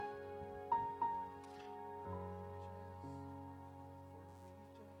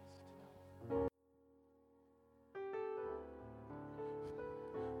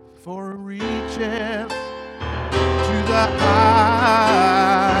for it reaches to the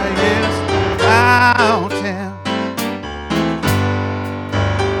highest mountain,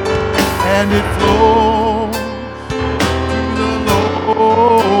 and it flows to the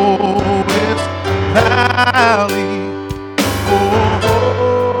lowest valley.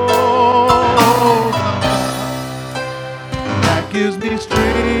 That gives me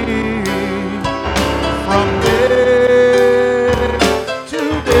strength from day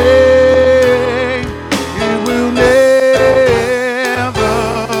to day. It will never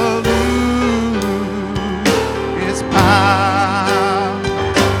lose its power.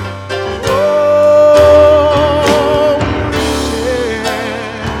 Oh, reaches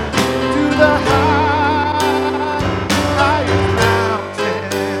to the highest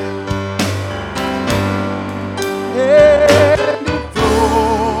mountain, and it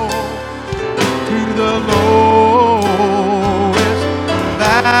flows to the lowest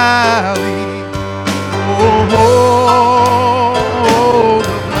valley. Oh, the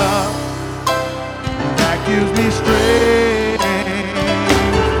love that gives me strength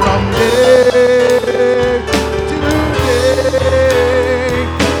from day to day.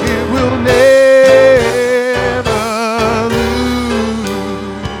 It will never lose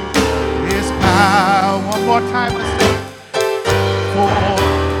its power. One more time, let's sing. For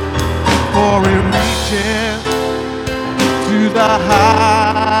it reaches to the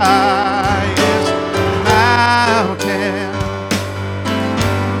highest mountain,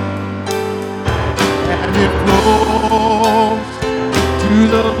 and it flows to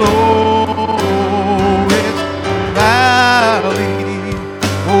the lowest valley.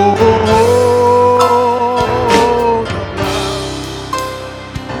 Oh, the love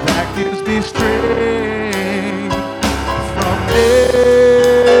that gives me strength from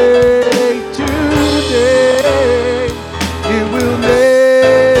day to day. It will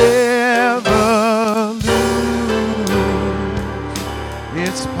never lose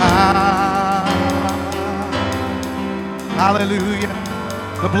its power. Hallelujah.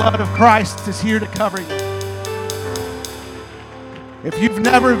 The blood of Christ is here to cover you. If you've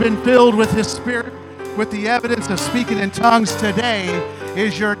never been filled with His Spirit, with the evidence of speaking in tongues, today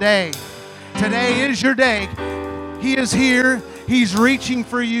is your day. Today is your day. He is here. He's reaching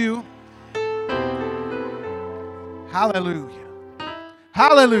for you. Hallelujah.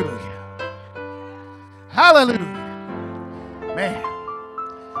 Hallelujah. Hallelujah. Man.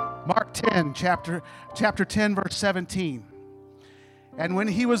 Mark 10, chapter 10, verse 17. And when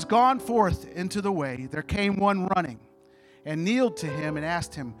he was gone forth into the way, there came one running, and kneeled to him and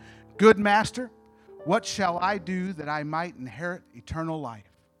asked him, Good master, what shall I do that I might inherit eternal life?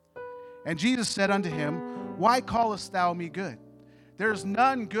 And Jesus said unto him, Why callest thou me good? There is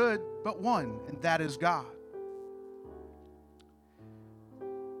none good but one, and that is God.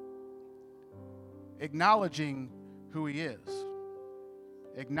 Acknowledging who He is.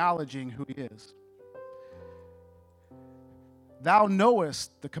 Acknowledging who He is. Thou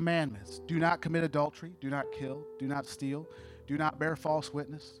knowest the commandments. Do not commit adultery. Do not kill. Do not steal. Do not bear false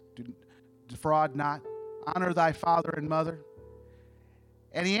witness. Defraud not. Honor thy father and mother.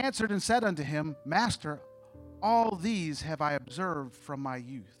 And he answered and said unto him, Master, all these have I observed from my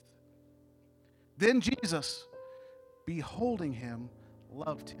youth. Then Jesus, beholding him,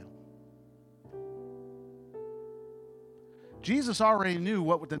 loved him. Jesus already knew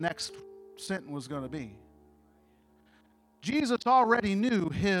what the next sentence was going to be. Jesus already knew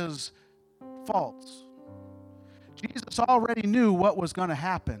his faults. Jesus already knew what was going to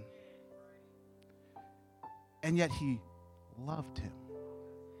happen. And yet he loved him.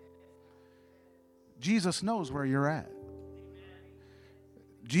 Jesus knows where you're at.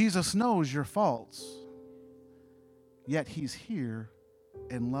 Jesus knows your faults. Yet he's here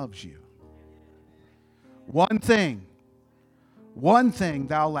and loves you. One thing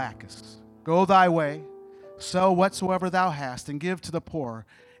thou lackest. Go thy way, sell whatsoever thou hast, and give to the poor,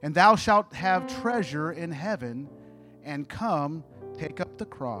 and thou shalt have treasure in heaven. And come, take up the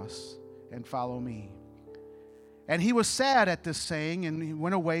cross, and follow me. And he was sad at this saying, and he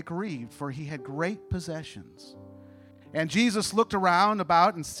went away grieved, for he had great possessions. And Jesus looked around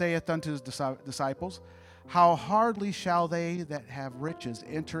about, and saith unto his disciples, How hardly shall they that have riches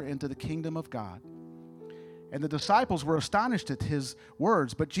enter into the kingdom of God? And the disciples were astonished at his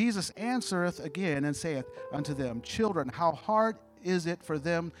words. But Jesus answereth again, and saith unto them, Children, how hard is it for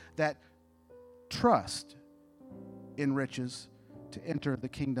them that trust in riches to enter the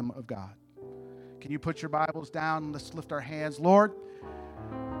kingdom of God? Can you put your Bibles down? Let's lift our hands. Lord,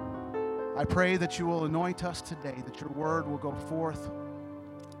 I pray that you will anoint us today, that your word will go forth.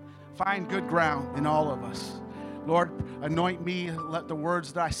 Find good ground in all of us. Lord, anoint me. Let the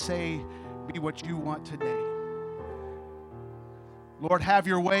words that I say be what you want today. Lord, have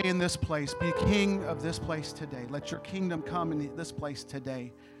your way in this place. Be king of this place today. Let your kingdom come in this place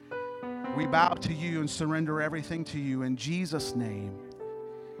today. We bow to you and surrender everything to you in Jesus' name.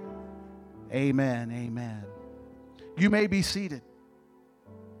 Amen. Amen. You may be seated.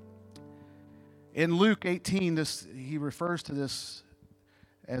 In Luke 18, he refers to this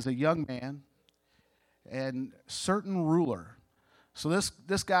as a young man and certain ruler. So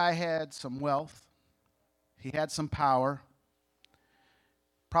this guy had some wealth. He had some power.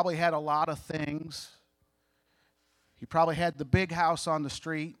 Probably had a lot of things. He probably had the big house on the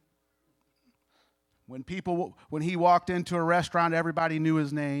street. When he walked into a restaurant, everybody knew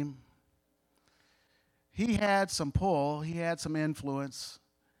his name. He had some pull. He had some influence.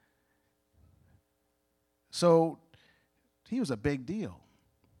 So he was a big deal.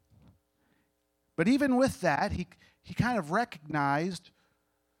 But even with that, he kind of recognized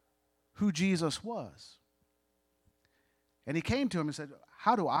who Jesus was. And he came to him and said,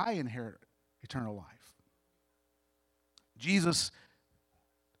 how do I inherit eternal life? Jesus,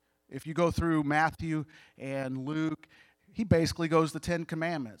 if you go through Matthew and Luke, he basically goes the 10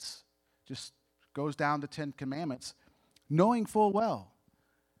 Commandments. Just goes down the 10 Commandments, knowing full well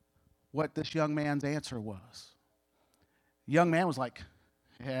what this young man's answer was. The young man was like,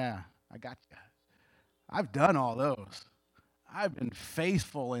 yeah, I got you. I've done all those. I've been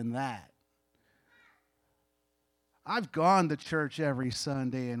faithful in that. I've gone to church every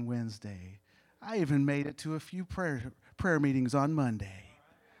Sunday and Wednesday. I even made it to a few prayer meetings on Monday.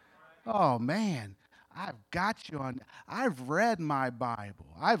 Oh, man, I've got you on. I've read my Bible.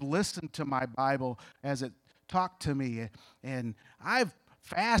 I've listened to my Bible as it talked to me, and I've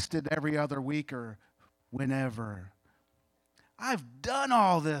fasted every other week or whenever. I've done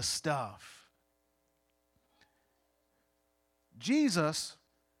all this stuff. Jesus,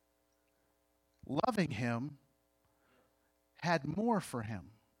 loving him, had more for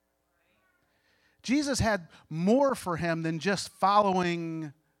him. Jesus had more for him than just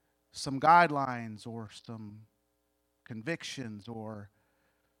following some guidelines or some convictions or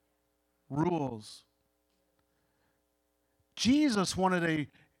rules. Jesus wanted a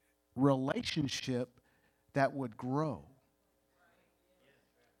relationship that would grow.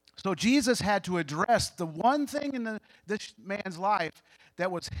 So Jesus had to address the one thing in this man's life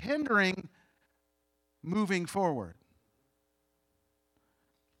that was hindering moving forward.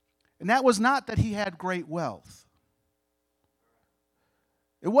 And that was not that he had great wealth.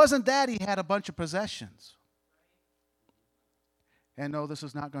 It wasn't that he had a bunch of possessions. And no, this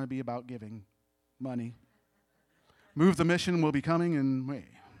is not going to be about giving money. Move the Mission will be coming in May.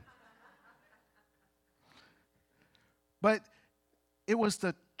 But it was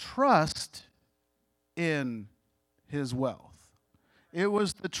the trust in his wealth. It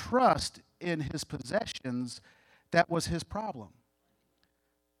was the trust in his possessions that was his problem.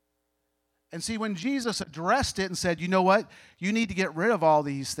 And see, when Jesus addressed it and said, you know what? You need to get rid of all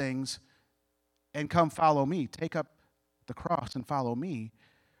these things and come follow me. Take up the cross and follow me.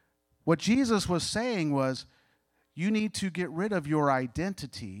 What Jesus was saying was, you need to get rid of your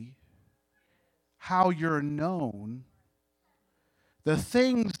identity, how you're known, the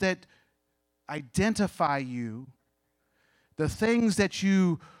things that identify you, the things that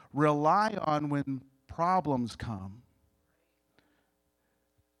you rely on when problems come.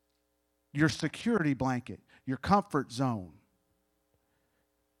 Your security blanket, your comfort zone.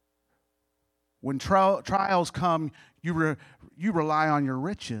 When trials come, you rely on your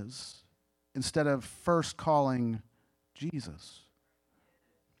riches instead of first calling Jesus.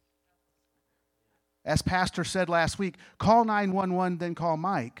 As Pastor said last week, call 911, then call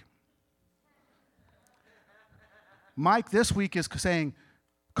Mike. Mike this week is saying,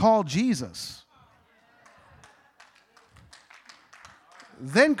 call Jesus.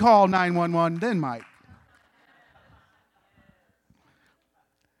 Then call 911, then Mike.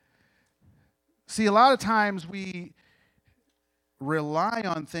 See, a lot of times we rely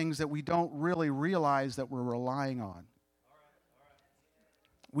on things that we don't really realize that we're relying on.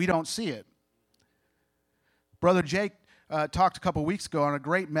 We don't see it. Brother Jake talked a couple weeks ago on a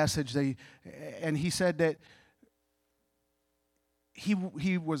great message, and he said that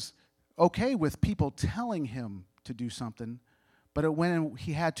he was okay with people telling him to do something, but when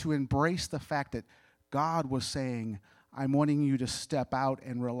he had to embrace the fact that God was saying, I'm wanting you to step out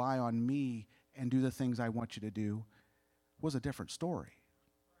and rely on me and do the things I want you to do, was a different story.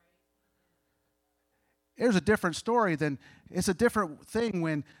 There's a different story it's a different thing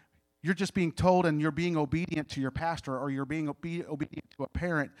when you're just being told and you're being obedient to your pastor or you're being obedient to a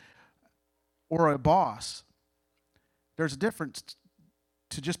parent or a boss. There's a difference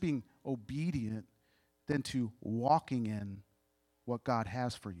to just being obedient than to walking in what God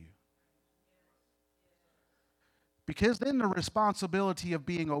has for you. Because then the responsibility of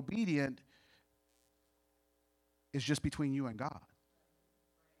being obedient is just between you and God.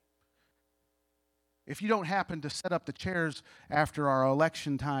 If you don't happen to set up the chairs after our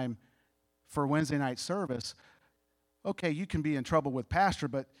election time for Wednesday night service, okay, you can be in trouble with pastor,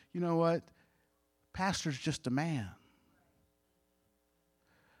 but you know what? Pastor's just a man.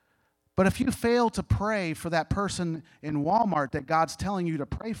 But if you fail to pray for that person in Walmart that God's telling you to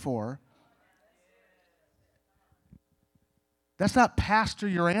pray for, that's not pastor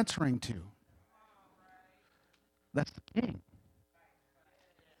you're answering to. That's the king.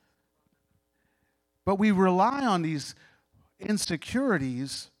 But we rely on these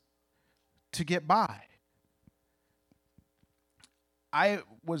insecurities to get by. I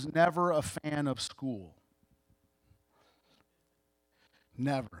was never a fan of school.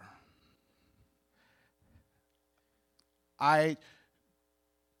 Never. I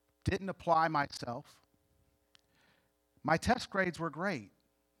didn't apply myself. My test grades were great.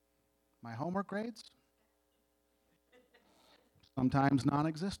 My homework grades? Sometimes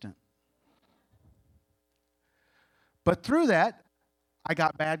non-existent. But through that, I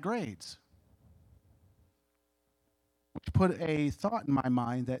got bad grades, which put a thought in my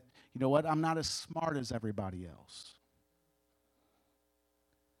mind that, you know what, I'm not as smart as everybody else.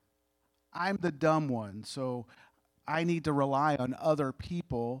 I'm the dumb one, so I need to rely on other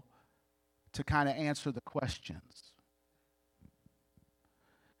people to kind of answer the questions.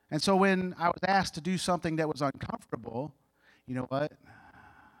 And so when I was asked to do something that was uncomfortable, you know what?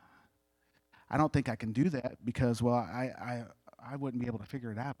 I don't think I can do that because, well, I wouldn't be able to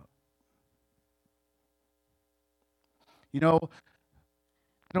figure it out. You know,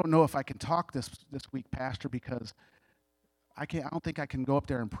 I don't know if I can talk this week, Pastor, because I don't think I can go up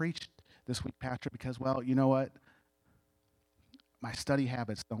there and preach this week, Pastor, because, well, you know what? My study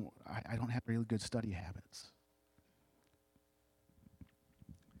habits I don't have really good study habits.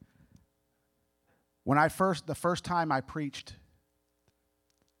 When the first time I preached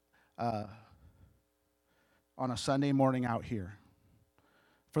on a Sunday morning out here,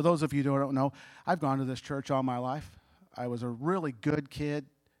 for those of you who don't know, I've gone to this church all my life. I was a really good kid,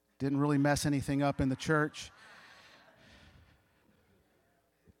 didn't really mess anything up in the church.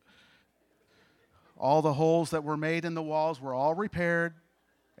 All the holes that were made in the walls were all repaired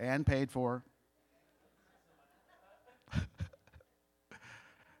and paid for.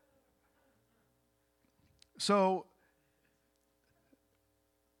 So,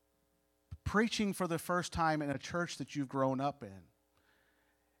 preaching for the first time in a church that you've grown up in,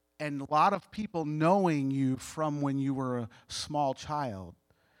 and a lot of people knowing you from when you were a small child,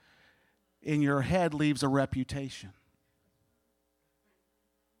 in your head leaves a reputation.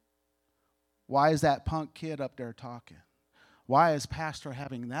 Why is that punk kid up there talking? Why is pastor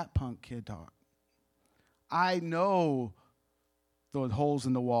having that punk kid talk? I know the holes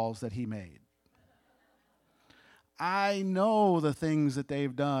in the walls that he made. I know the things that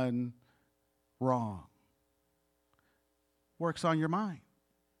they've done wrong. Works on your mind.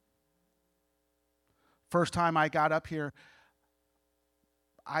 First time I got up here,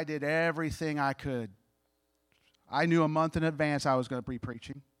 I did everything I could. I knew a month in advance I was going to be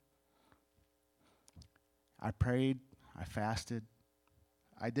preaching. I prayed, I fasted,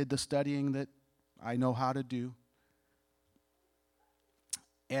 I did the studying that I know how to do.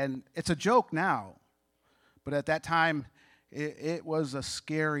 And it's a joke now, but at that time, it was a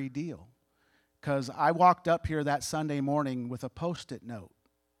scary deal. Because I walked up here that Sunday morning with a Post-it note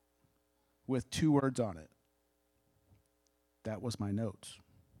with 2 words on it. That was my notes.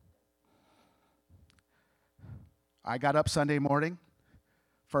 I got up Sunday morning.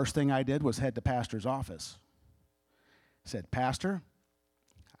 First thing I did was head to pastor's office. Said, Pastor,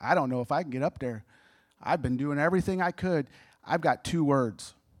 I don't know if I can get up there. I've been doing everything I could. I've got 2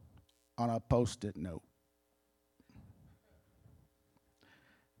 words on a Post-it note.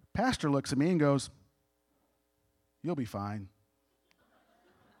 Pastor looks at me and goes, you'll be fine.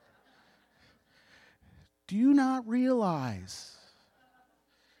 Do you not realize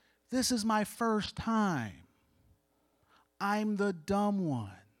this is my first time? I'm the dumb one.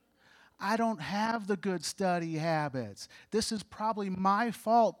 I don't have the good study habits. This is probably my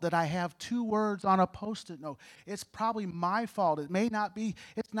fault that I have 2 words on a Post-it note. It's probably my fault. It may not be.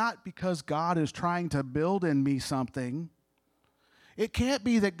 It's not because God is trying to build in me something. It can't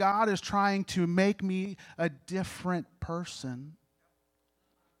be that God is trying to make me a different person.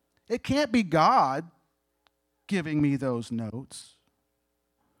 It can't be God giving me those notes.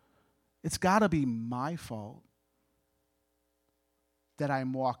 It's got to be my fault. that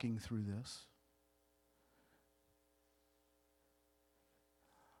I'm walking through this.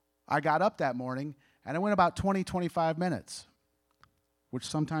 I got up that morning and I went about 20, 25 minutes, which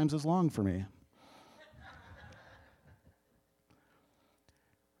sometimes is long for me.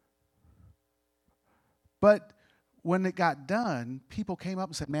 But when it got done, people came up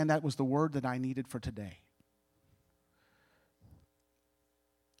and said, man, that was the word that I needed for today.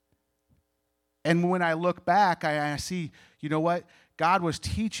 And when I look back, I see, you know what? God was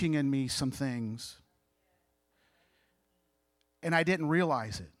teaching in me some things, and I didn't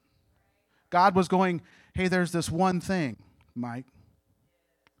realize it. God was going, hey, there's this one thing, Mike.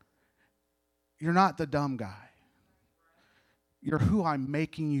 You're not the dumb guy. You're who I'm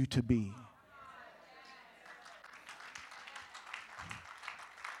making you to be.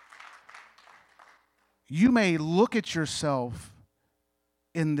 You may look at yourself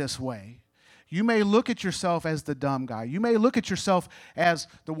in this way. You may look at yourself as the dumb guy. You may look at yourself as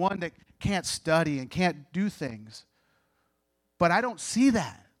the one that can't study and can't do things. But I don't see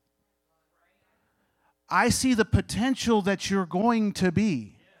that. I see the potential that you're going to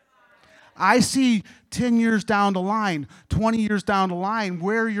be. I see 10 years down the line, 20 years down the line,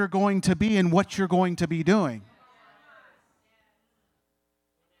 where you're going to be and what you're going to be doing.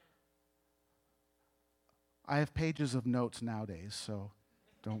 I have pages of notes nowadays, so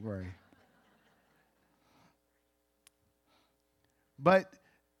don't worry. But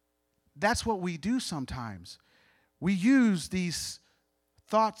that's what we do sometimes. We use these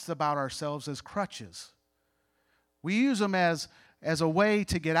thoughts about ourselves as crutches. We use them as a way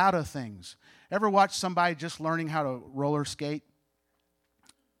to get out of things. Ever watch somebody just learning how to roller skate?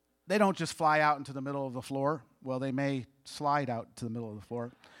 They don't just fly out into the middle of the floor. Well, they may slide out to the middle of the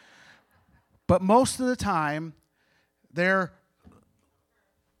floor. But most of the time, they're,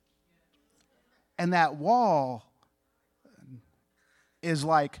 and that wall is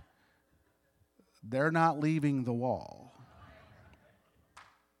like, they're not leaving the wall.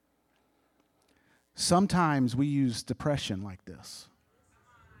 Sometimes we use depression like this.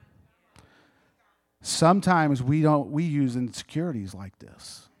 Sometimes we use insecurities like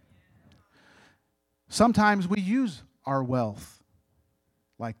this. Sometimes we use our wealth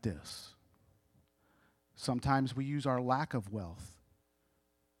like this. Sometimes we use our lack of wealth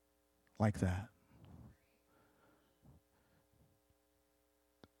like that.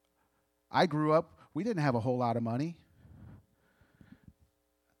 I grew up, we didn't have a whole lot of money.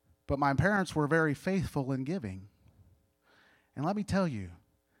 But my parents were very faithful in giving. And let me tell you,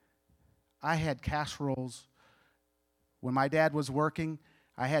 I had casseroles. When my dad was working,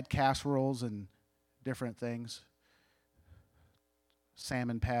 I had casseroles and different things.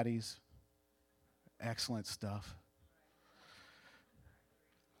 Salmon patties. Excellent stuff.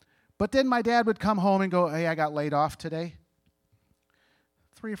 But then my dad would come home and go, hey, I got laid off today.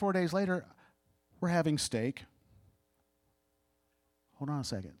 3 or 4 days later, we're having steak. Hold on a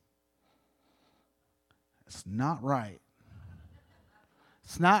second. It's not right.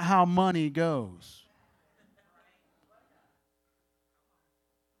 It's not how money goes.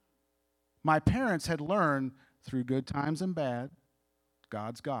 My parents had learned through good times and bad,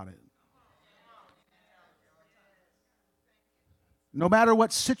 God's got it. No matter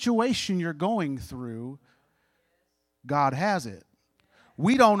what situation you're going through, God has it.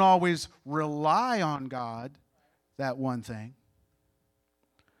 We don't always rely on God, that one thing.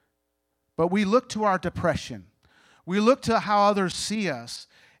 But we look to our depression. We look to how others see us,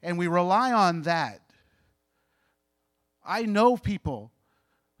 and we rely on that. I know people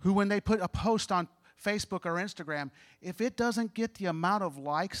who, when they put a post on Facebook or Instagram, if it doesn't get the amount of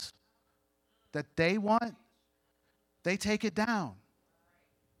likes that they want, they take it down.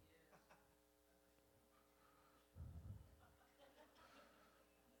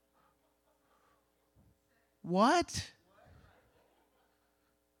 What?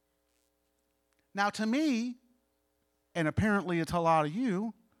 Now, to me, and apparently to a lot of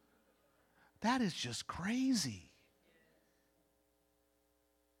you, that is just crazy.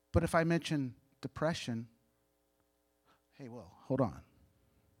 But if I mention depression, hey, well, hold on.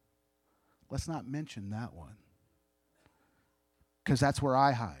 Let's not mention that one, because that's where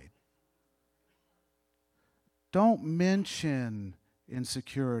I hide. Don't mention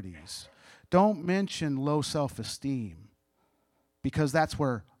insecurities. Don't mention low self-esteem, because that's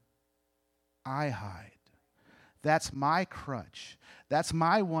where I hide. That's my crutch. That's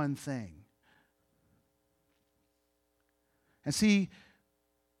my one thing. And see,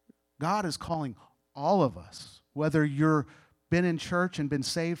 God is calling all of us, whether you've been in church and been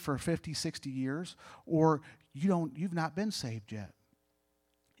saved for 50, 60 years, or you've not been saved yet.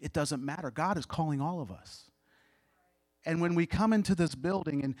 It doesn't matter. God is calling all of us. And when we come into this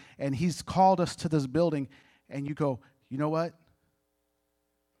building and he's called us to this building, and you go, you know what?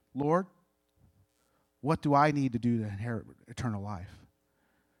 Lord, what do I need to do to inherit eternal life?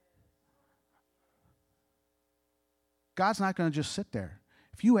 God's not going to just sit there.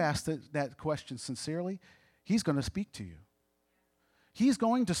 If you ask that question sincerely, he's going to speak to you. He's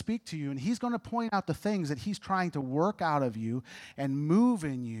going to speak to you, and he's going to point out the things that he's trying to work out of you and move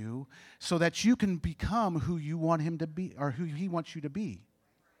in you so that you can become who you want him to be, or who he wants you to be.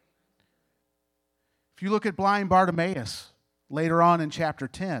 If you look at blind Bartimaeus later on in chapter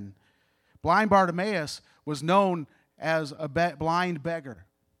 10, blind Bartimaeus was known as a blind beggar.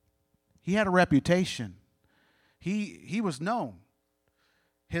 He had a reputation. He was known.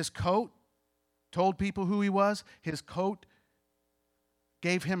 His coat told people who he was. His coat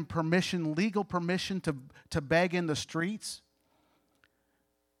gave him permission, legal permission to beg in the streets.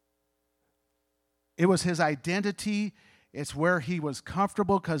 It was his identity. It's where he was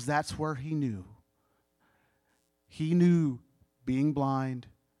comfortable because that's where he knew. He knew being blind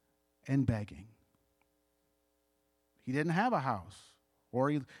and begging. He didn't have a house,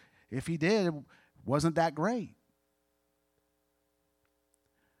 or if he did, it wasn't that great.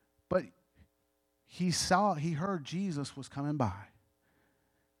 But he heard Jesus was coming by.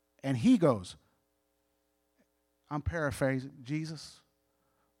 And he goes, I'm paraphrasing, Jesus,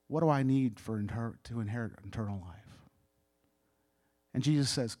 what do I need to inherit eternal life? And Jesus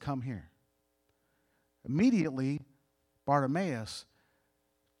says, come here. Immediately, Bartimaeus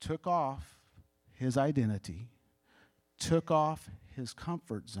took off his identity, took off his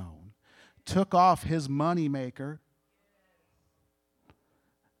comfort zone, took off his moneymaker,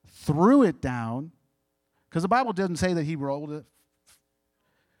 threw it down, because the Bible doesn't say that he rolled it.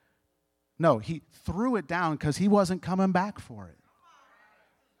 No, he threw it down because he wasn't coming back for it.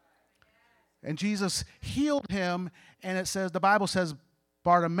 And Jesus healed him, and it says, the Bible says,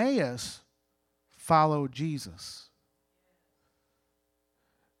 Bartimaeus followed Jesus.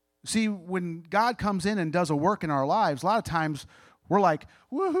 See, when God comes in and does a work in our lives, a lot of times we're like,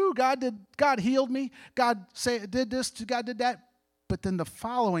 woohoo, God healed me, God did this, God did that. But then the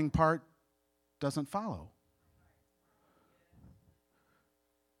following part doesn't follow.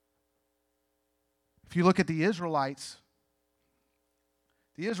 If you look at the Israelites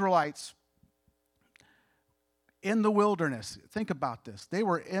in the wilderness, think about this. They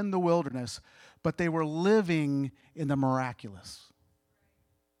were in the wilderness, but they were living in the miraculous.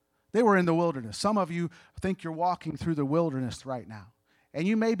 They were in the wilderness. Some of you think you're walking through the wilderness right now, and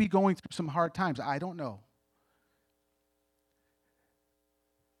you may be going through some hard times. I don't know.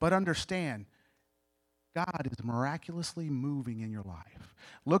 But understand, God is miraculously moving in your life.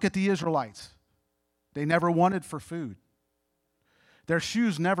 Look at the Israelites. They never wanted for food. Their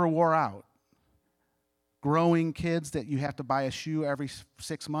shoes never wore out. Growing kids that you have to buy a shoe every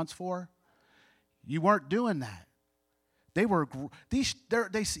 6 months for, you weren't doing that. The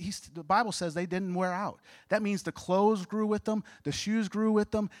Bible says they didn't wear out. That means the clothes grew with them, the shoes grew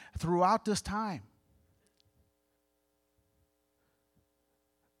with them throughout this time.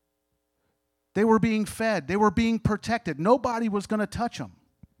 They were being fed. They were being protected. Nobody was going to touch them.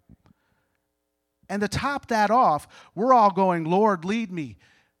 And to top that off, we're all going, Lord, lead me,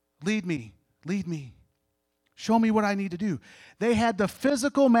 lead me, lead me. Show me what I need to do. They had the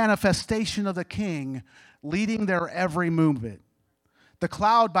physical manifestation of the king leading their every movement. The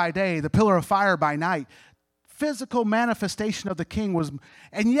cloud by day, the pillar of fire by night. Physical manifestation of the king was,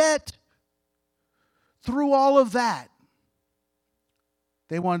 and yet, through all of that,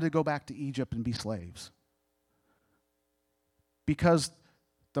 they wanted to go back to Egypt and be slaves. Because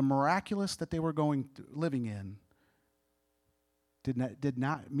the miraculous that they were living in did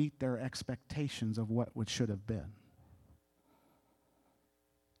not meet their expectations of what should have been.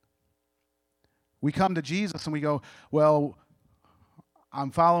 We come to Jesus and we go, well,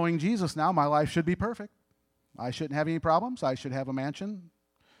 I'm following Jesus now. My life should be perfect. I shouldn't have any problems. I should have a mansion.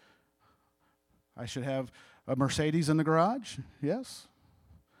 I should have a Mercedes in the garage. Yes.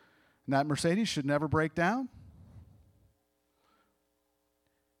 And that Mercedes should never break down.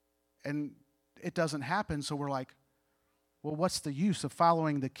 And it doesn't happen, so we're like, well, what's the use of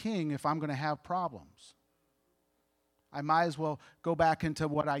following the king if I'm going to have problems? I might as well go back into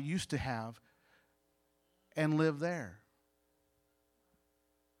what I used to have and live there.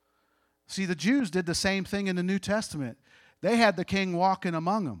 See, the Jews did the same thing in the New Testament. They had the king walking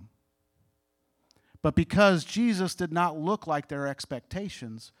among them. But because Jesus did not look like their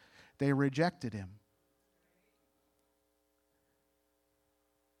expectations, they rejected him.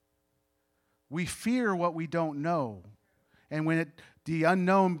 We fear what we don't know. And when the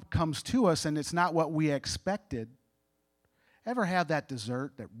unknown comes to us and it's not what we expected, Ever have that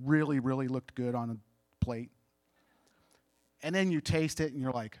dessert that really, really looked good on a plate? And then you taste it and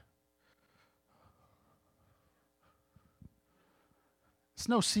you're like, it's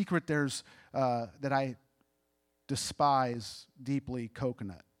no secret that I despise deeply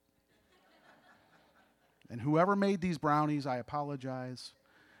coconut. And whoever made these brownies, I apologize.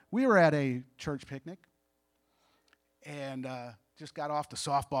 We were at a church picnic and just got off the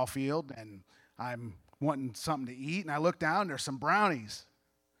softball field, and I'm wanting something to eat, and I look down, there's some brownies.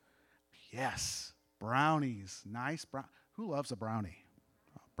 Yes, brownies, nice Who loves a brownie?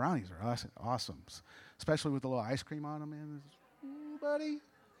 Brownies are awesome, especially with a little ice cream on them, man. Ooh, buddy.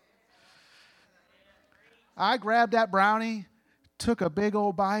 I grabbed that brownie, took a big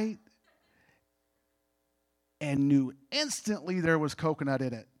old bite, and knew instantly there was coconut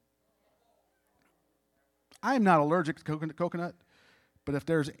in it. I'm not allergic to coconut, but if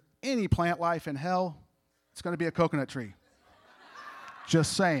there's any plant life in hell, it's going to be a coconut tree.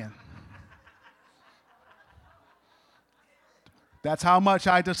 Just saying. That's how much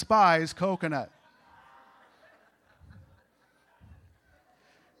I despise coconut.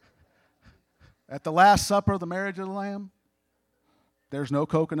 At the Last Supper of the Marriage of the Lamb, there's no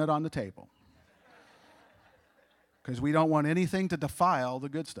coconut on the table. Because we don't want anything to defile the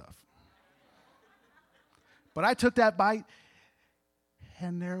good stuff. But I took that bite,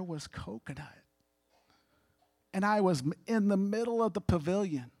 and there was coconut. And I was in the middle of the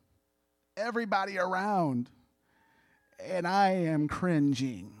pavilion, everybody around, and I am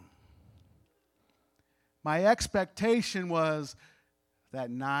cringing. My expectation was that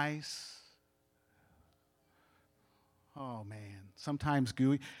nice, oh man, sometimes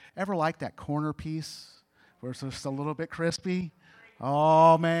gooey. Ever like that corner piece where it's just a little bit crispy?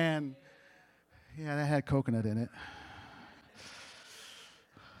 Oh man. Yeah, that had coconut in it.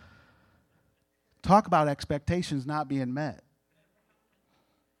 Talk about expectations not being met.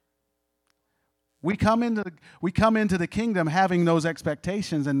 We come into the kingdom having those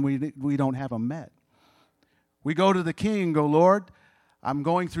expectations, and we don't have them met. We go to the king and go, Lord, I'm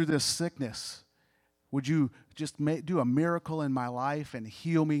going through this sickness. Would you just do a miracle in my life and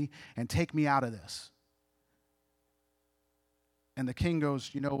heal me and take me out of this? And the king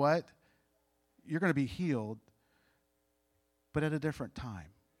goes, you know what? You're going to be healed, but at a different time.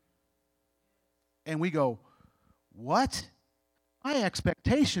 And we go, what? My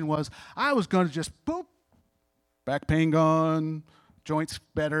expectation was I was going to just, boop, back pain gone, joints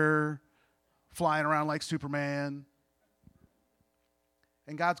better, flying around like Superman.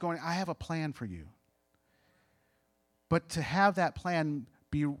 And God's going, I have a plan for you. But to have that plan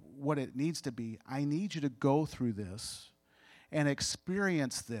be what it needs to be, I need you to go through this and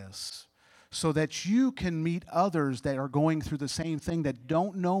experience this so that you can meet others that are going through the same thing that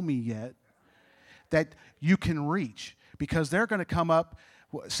don't know me yet, that you can reach. Because they're going to come up.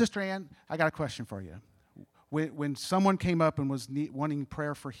 Sister Ann, I got a question for you. When someone came up and was wanting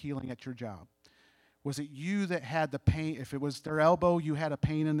prayer for healing at your job, was it you that had the pain? If it was their elbow, you had a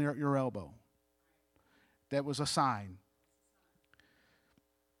pain in your elbow. That was a sign.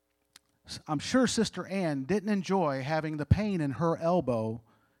 I'm sure Sister Ann didn't enjoy having the pain in her elbow,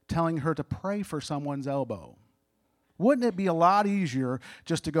 telling her to pray for someone's elbow. Wouldn't it be a lot easier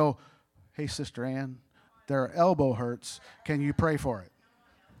just to go, hey, Sister Ann, their elbow hurts. Can you pray for it?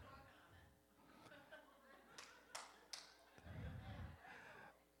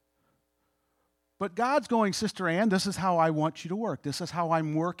 But God's going, Sister Ann, this is how I want you to work. This is how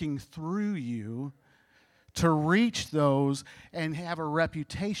I'm working through you to reach those and have a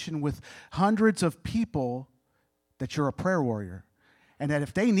reputation with hundreds of people that you're a prayer warrior. And that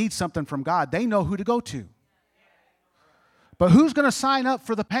if they need something from God, they know who to go to. But who's going to sign up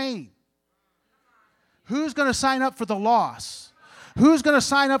for the pain? Who's going to sign up for the loss? Who's going to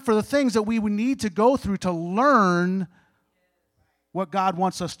sign up for the things that we would need to go through to learn what God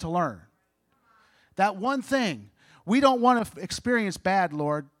wants us to learn? That one thing. We don't want to experience bad,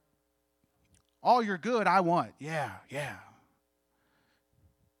 Lord. All your good, I want. Yeah.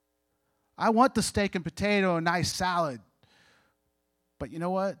 I want the steak and potato and nice salad. But you know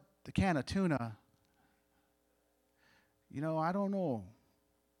what? The can of tuna, I don't know.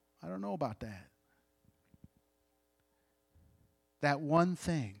 I don't know about that. That one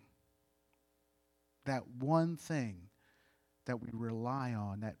thing that we rely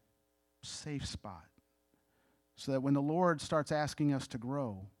on, that safe spot, so that when the Lord starts asking us to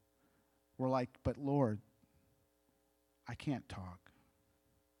grow, we're like, but Lord, I can't talk.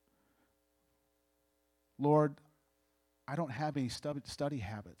 Lord, I don't have any study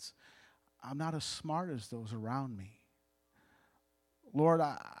habits. I'm not as smart as those around me. Lord,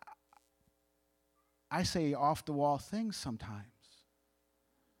 I say off-the-wall things sometimes.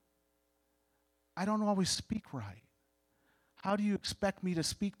 I don't always speak right. How do you expect me to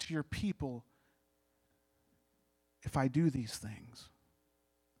speak to your people if I do these things?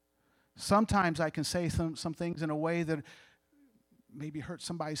 Sometimes I can say some things in a way that maybe hurt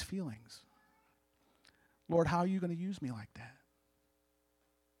somebody's feelings. Lord, how are you going to use me like that?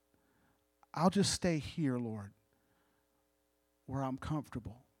 I'll just stay here, Lord, where I'm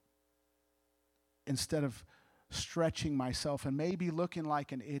comfortable, instead of stretching myself and maybe looking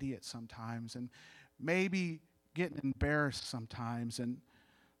like an idiot sometimes and maybe getting embarrassed sometimes. And,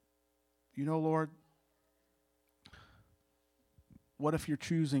 you know, Lord, what if you're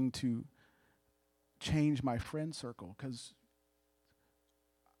choosing to change my friend circle? Because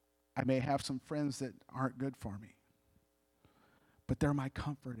I may have some friends that aren't good for me, but they're my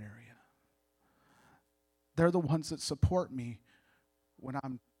comfort area. They're the ones that support me when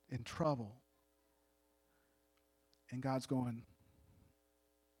I'm in trouble. And God's going,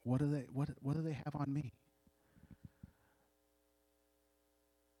 what do they have on me?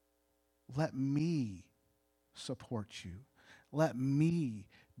 Let me support you. Let me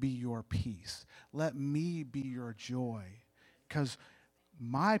be your peace. Let me be your joy. Because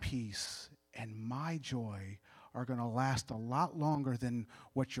my peace and my joy are going to last a lot longer than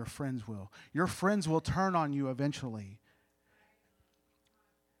what your friends will. Your friends will turn on you eventually.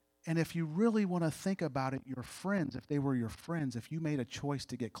 And if you really want to think about it, your friends, if they were your friends, if you made a choice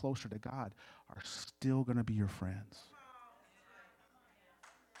to get closer to God, are still going to be your friends.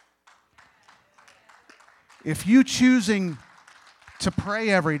 If you choosing to pray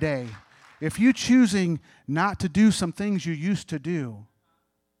every day, if you choosing not to do some things you used to do,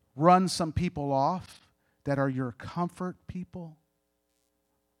 run some people off that are your comfort people,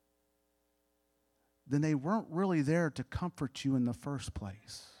 then they weren't really there to comfort you in the first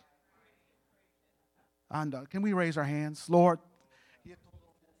place. And can we raise our hands? Lord,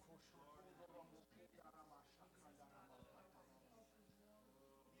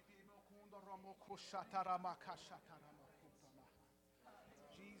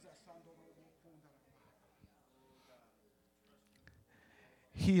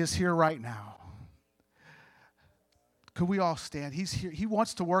 He is here right now. Could we all stand? He's here. He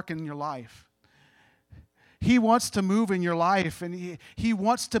wants to work in your life. He wants to move in your life, and he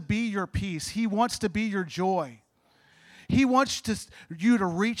wants to be your peace. He wants to be your joy. He wants you to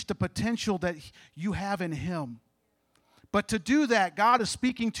reach the potential that you have in Him. But to do that, God is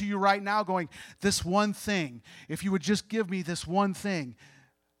speaking to you right now going, this one thing, if you would just give me this one thing.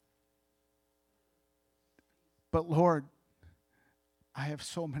 But Lord, I have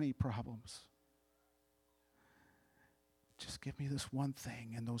so many problems. Just give me this one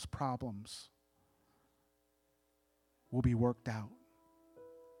thing, and those problems will be worked out.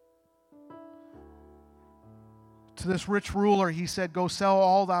 To this rich ruler, he said, go sell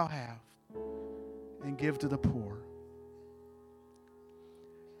all thou have and give to the poor.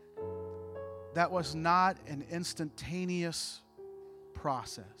 That was not an instantaneous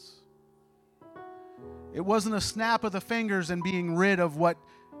process. It wasn't a snap of the fingers and being rid of what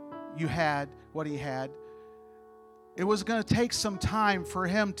you had, what he had. It was going to take some time for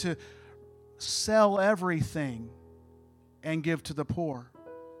him to sell everything and give to the poor.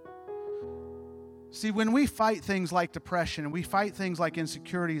 See, when we fight things like depression, and we fight things like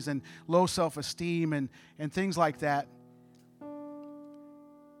insecurities and low self-esteem and things like that,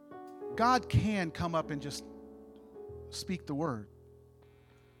 God can come up and just speak the word.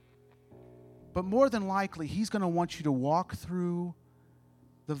 But more than likely, He's going to want you to walk through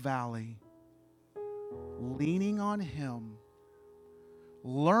the valley, leaning on Him,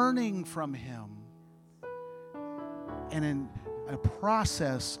 learning from Him, and in a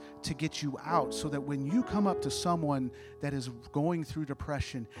process to get you out, so that when you come up to someone that is going through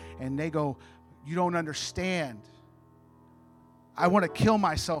depression and they go, you don't understand, I want to kill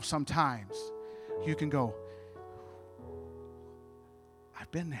myself sometimes, you can go, I've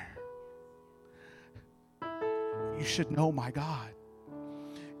been there. You should know my God.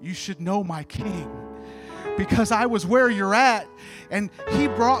 You should know my King, because I was where you're at and He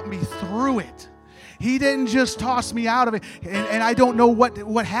brought me through it. He didn't just toss me out of it, and I don't know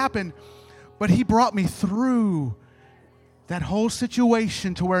what happened, but He brought me through that whole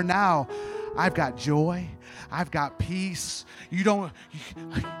situation to where now I've got joy, I've got peace. You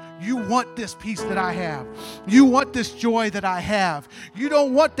want this peace that I have. You want this joy that I have. You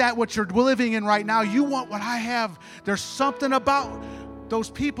don't want that what you're living in right now. You want what I have. There's something about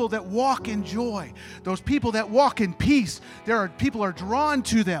those people that walk in joy, those people that walk in peace. People are drawn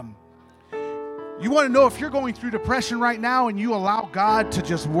to them. You want to know if you're going through depression right now and you allow God to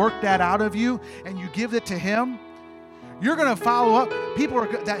just work that out of you and you give it to Him, you're going to follow up. People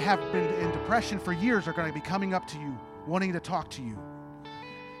that have been in depression for years are going to be coming up to you, wanting to talk to you.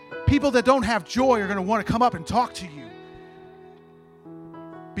 People that don't have joy are going to want to come up and talk to you.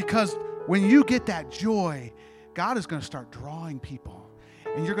 Because when you get that joy, God is going to start drawing people.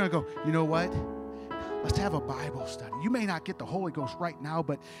 And you're going to go, you know what? Let's have a Bible study. You may not get the Holy Ghost right now,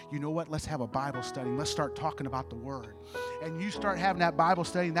 but you know what? Let's have a Bible study. Let's start talking about the Word. And you start having that Bible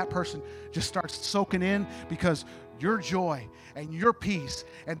study, and that person just starts soaking in because your joy and your peace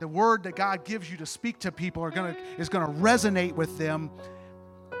and the Word that God gives you to speak to people is going to resonate with them,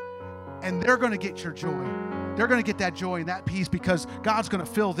 and they're going to get your joy. They're going to get that joy and that peace because God's going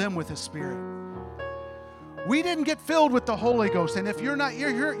to fill them with His Spirit. We didn't get filled with the Holy Ghost. And if you're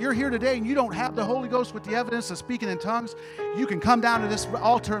here today and you don't have the Holy Ghost with the evidence of speaking in tongues, you can come down to this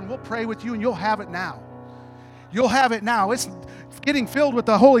altar and we'll pray with you and you'll have it now. You'll have it now. It's getting filled with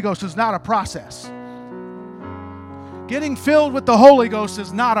the Holy Ghost is not a process. Getting filled with the Holy Ghost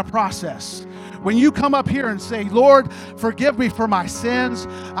is not a process. When you come up here and say, Lord, forgive me for my sins.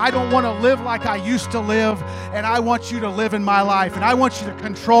 I don't want to live like I used to live, and I want you to live in my life, and I want you to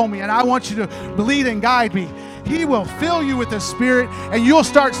control me, and I want you to lead and guide me. He will fill you with the Spirit, and you'll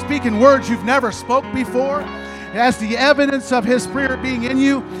start speaking words you've never spoke before as the evidence of His Spirit being in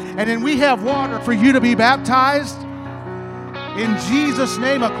you. And then we have water for you to be baptized in Jesus'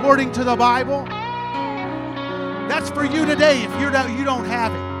 name according to the Bible. That's for you today if you don't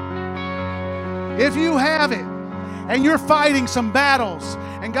have it. If you have it and you're fighting some battles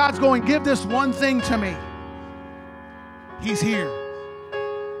and God's going, give this one thing to me. He's here.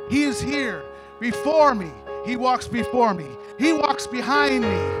 He is here before me. He walks before me. He walks behind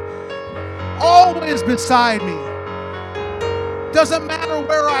me. Always beside me. Doesn't matter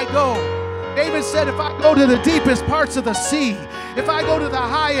where I go. David said, if I go to the deepest parts of the sea, if I go to the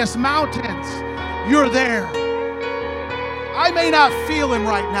highest mountains, you're there. I may not feel Him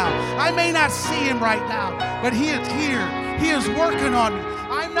right now. I may not see Him right now, but He is here. He is working on me.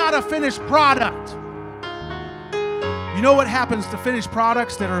 I'm not a finished product. You know what happens to finished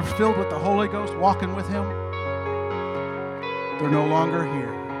products that are filled with the Holy Ghost, walking with Him? They're no longer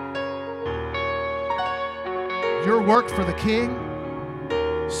here. Your work for the King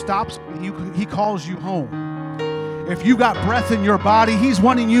stops when He calls you home. If you got breath in your body, He's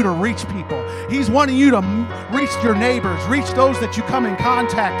wanting you to reach people. He's wanting you to reach your neighbors, reach those that you come in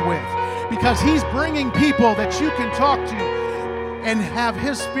contact with, because He's bringing people that you can talk to and have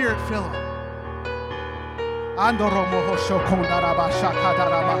His Spirit fill them.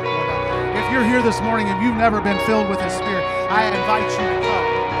 If you're here this morning and you've never been filled with His Spirit, I invite you to come.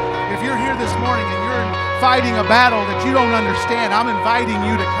 If you're here this morning and you're fighting a battle that you don't understand, I'm inviting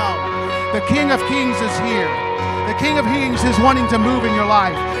you to come. The King of Kings is here. The King of Kings is wanting to move in your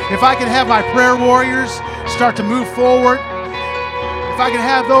life. If I can have my prayer warriors start to move forward, if I can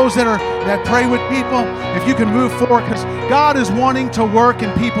have those that pray with people, if you can move forward, because God is wanting to work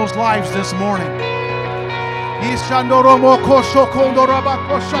in people's lives this morning.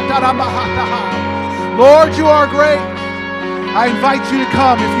 Lord, you are great. I invite you to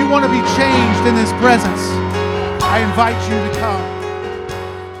come. If you want to be changed in His presence, I invite you to come.